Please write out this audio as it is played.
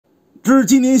这是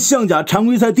今年象甲常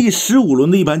规赛第15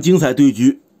轮的一盘精彩对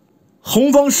局。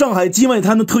红方上海金外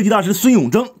滩的特级大师孙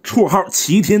勇征，绰号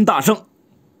齐天大圣；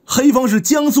黑方是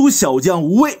江苏小将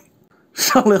吴魏。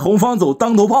上来红方走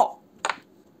当头炮，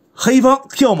黑方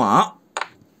跳马，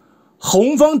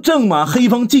红方正马，黑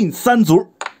方进3卒，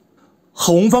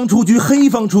红方出车，黑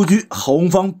方出车，红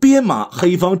方边马，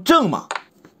黑方正马，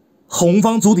红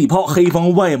方足底炮，黑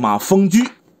方外马封车。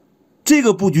这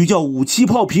个布局叫5-7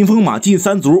炮屏风马进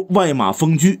3卒，外马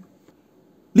封车。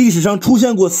历史上出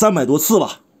现过300多次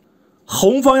了。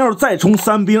红方要是再冲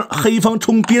3兵，黑方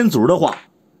冲边卒的话，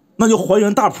那就还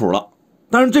原大谱了。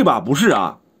但是这把不是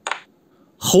啊，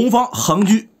红方横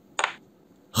车，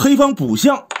黑方补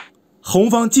象，红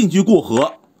方进车过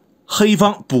河，黑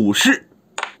方补士，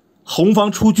红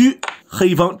方出车，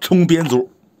黑方冲边卒。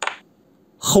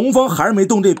红方还是没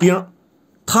动这兵，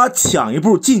他抢一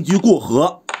步进车过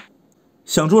河，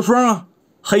想捉双啊，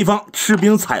黑方吃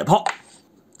兵踩炮，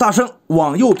大圣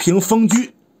往右平封车，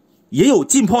也有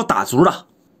进炮打卒的，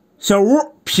小吴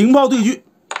平炮对车。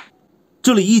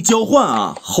这里一交换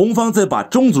啊，红方再把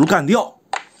中卒干掉，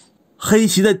黑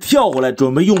棋再跳回来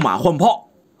准备用马换炮，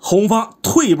红方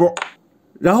退一步，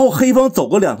然后黑方走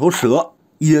个2头蛇，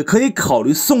也可以考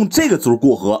虑送这个卒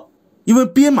过河，因为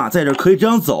边马在这可以这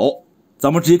样走。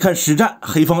咱们直接看实战，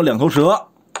黑方2头蛇，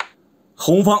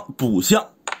红方补象，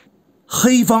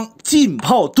黑方进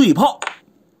炮对炮。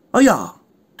哎呀，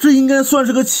这应该算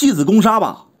是个弃子攻杀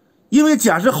吧，因为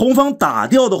假设红方打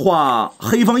掉的话，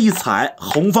黑方一踩，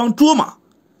红方捉马，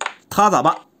他咋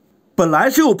办？本来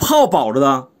是有炮保着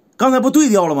的，刚才不对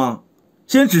掉了吗？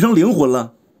现在只剩灵魂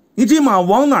了，你这马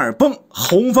往哪儿蹦，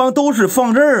红方都是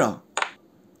放这儿啊，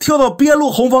跳到边路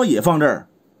红方也放这儿，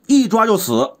一抓就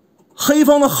死。黑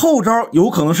方的后招有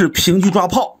可能是平车抓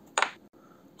炮，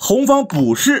红方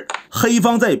补士，黑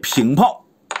方在平炮，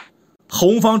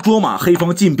红方捉马，黑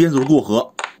方进边卒过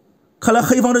河。看来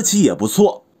黑方这棋也不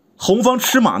错，红方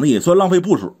吃马呢也算浪费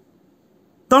部署。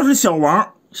当时小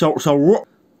王小吴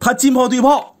他进炮对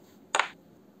炮，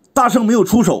大圣没有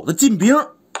出手，他进兵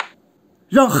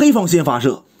让黑方先发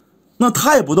射，那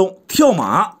他也不动，跳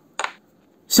马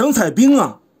想踩兵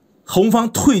啊，红方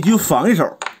退车防一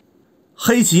手，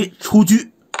黑棋出车，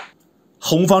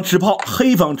红方吃炮，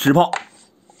黑方吃炮，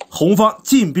红方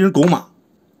进兵拱马，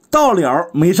到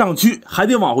了没上去，还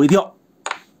得往回跳。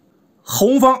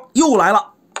红方又来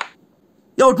了，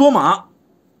要捉马，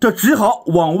这只好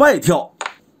往外跳。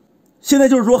现在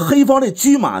就是说黑方这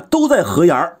车马都在河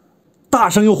沿，大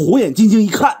圣又火眼金睛一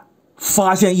看，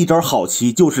发现一招好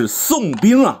棋，就是送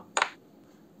兵啊。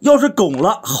要是拱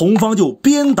了，红方就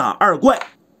边打2怪，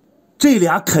这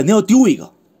俩肯定要丢一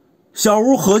个。小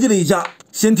吴合计了一下，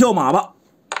先跳马吧。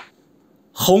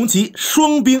红棋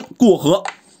双兵过河，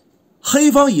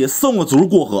黑方也送个卒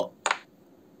过河。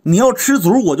你要吃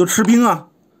卒我就吃兵啊，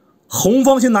红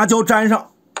方先拿胶粘上。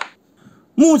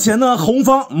目前呢红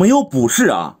方没有补士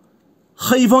啊，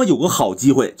黑方有个好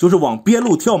机会，就是往边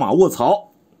路跳马卧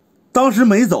槽，当时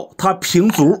没走，他平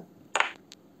卒，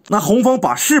那红方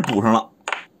把士补上了，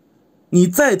你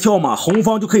再跳马，红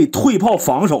方就可以退炮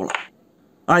防守了。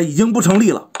哎，已经不成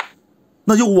立了，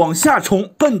那就往下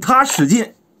冲，奔他使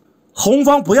劲。红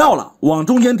方不要了，往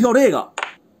中间跳这个，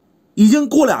已经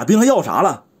过俩兵还要啥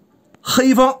了？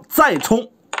黑方再冲，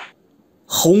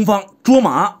红方捉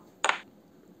马，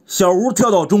小吴跳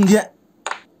到中间，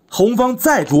红方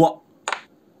再捉，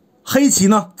黑棋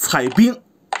呢踩兵，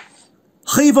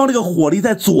黑方这个火力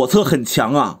在左侧很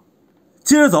强啊。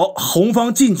接着走，红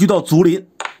方进车到卒林，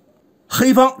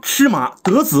黑方吃马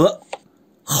得子，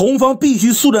红方必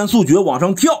须速战速决往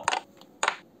上跳，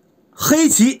黑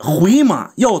棋回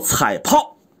马要踩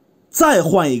炮，再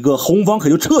换一个，红方可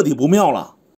就彻底不妙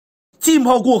了。进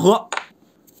炮过河，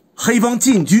黑方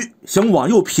进车想往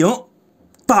右平，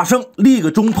大圣立个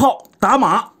中炮打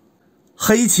马，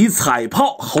黑棋踩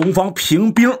炮，红方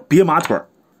平兵别马腿，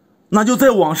那就再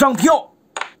往上跳，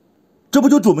这不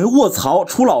就准备卧槽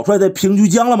出老帅在平车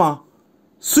将了吗？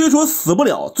虽说死不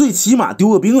了，最起码丢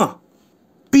个兵啊，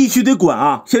必须得管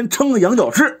啊，先撑个羊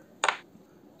角式。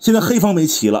现在黑方没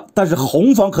棋了，但是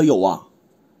红方可有啊。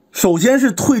首先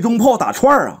是退中炮打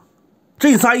串啊，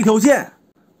这仨一条线。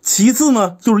其次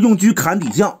呢就是用车砍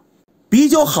底象，比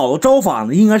较好的招法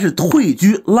呢应该是退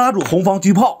车拉住红方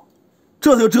车炮，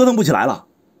这就折腾不起来了。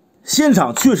现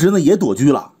场确实呢也躲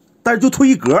车了，但是就退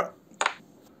一格。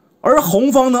而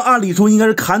红方呢按理说应该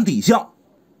是砍底象，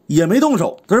也没动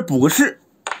手，在这补个士。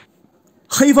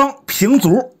黑方平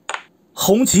卒，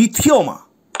红棋跳马，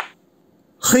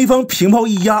黑方平炮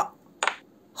一压，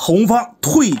红方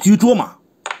退车捉马，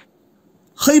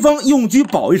黑方用车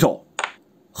保一手，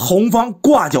红方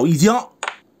挂角一将，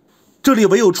这里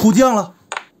唯有出将了。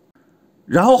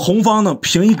然后红方呢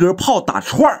平一格炮打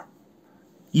串儿，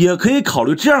也可以考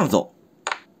虑这样走。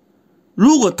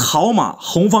如果逃马，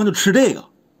红方就吃这个；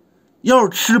要是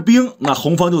吃兵，那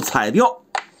红方就踩掉。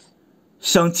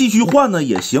想继续换呢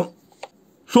也行。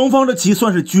双方这棋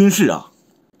算是均势啊。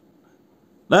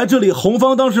来这里，红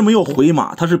方当时没有回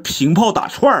马，他是平炮打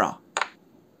串儿啊。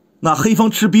那黑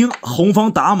方吃兵，红方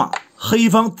打马，黑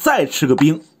方再吃个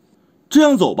兵，这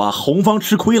样走吧，红方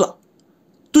吃亏了。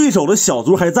对手的小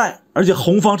卒还在，而且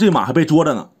红方这马还被捉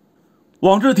着呢。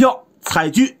往这跳，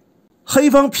踩车，黑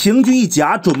方平车一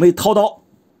夹，准备掏刀，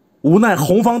无奈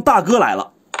红方大哥来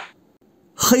了。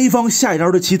黑方下一招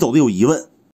的棋走的有疑问，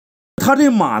他这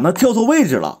马呢跳错位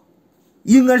置了，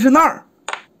应该是那儿。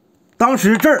当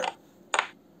时这儿，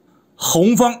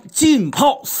红方进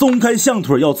炮松开象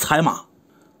腿要踩马。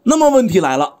那么问题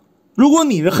来了，如果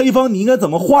你是黑方，你应该怎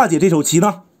么化解这手棋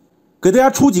呢？给大家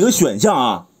出几个选项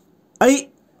啊。A.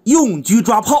 用车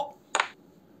抓炮。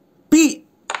 B.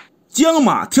 将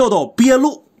马跳到边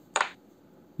路，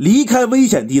离开危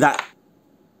险地带。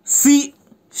 C.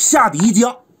 下底一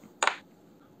将。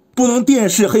不能垫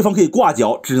势，黑方可以挂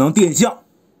角，只能垫象，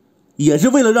也是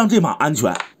为了让这马安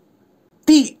全。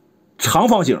 D. 长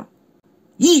方形。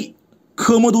 E.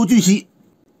 科莫多巨蜥。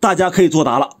大家可以作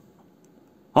答了。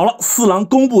好了，四郎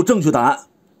公布正确答案，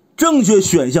正确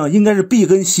选项应该是 B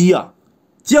跟 C 啊，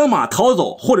将马逃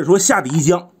走，或者说下底一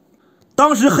将。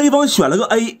当时黑方选了个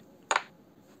A，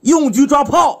 用车抓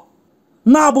炮，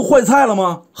那不坏菜了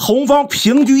吗？红方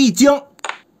平车一将，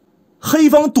黑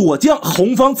方躲将，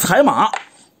红方踩马，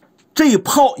这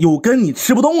炮有根你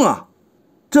吃不动啊。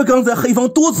这刚才黑方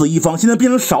多子一方，现在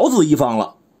变成少子一方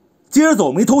了。接着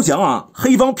走，没投降啊，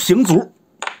黑方平卒，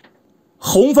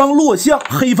红方落象，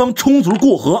黑方冲卒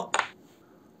过河，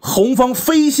红方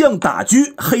飞象打车，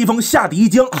黑方下底一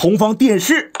将，红方垫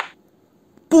势，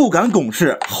不敢拱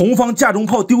势，红方架中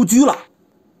炮丢车了，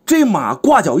这马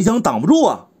挂角一将挡不住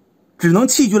啊，只能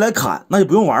弃车来砍，那就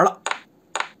不用玩了。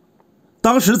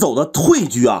当时走的退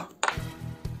车啊，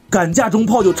敢架中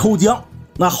炮就抽将，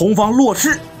那红方落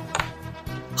势，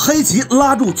黑棋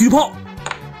拉住车炮，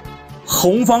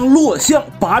红方落象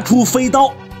拔出飞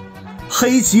刀，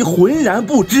黑棋浑然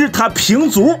不知他平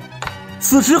卒，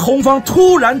此时红方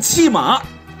突然弃马，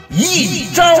一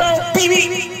招毙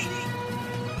命，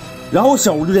然后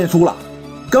小吴就认输了。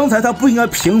刚才他不应该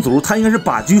平卒，他应该是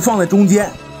把车放在中间，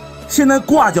现在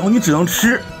挂角你只能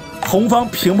吃，红方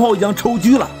平炮一将抽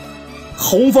车了。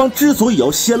红方之所以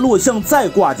要先落象再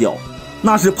挂角，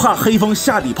那是怕黑方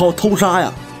下底炮偷杀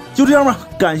呀。就这样吧，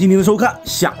感谢您的收看，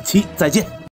下期再见。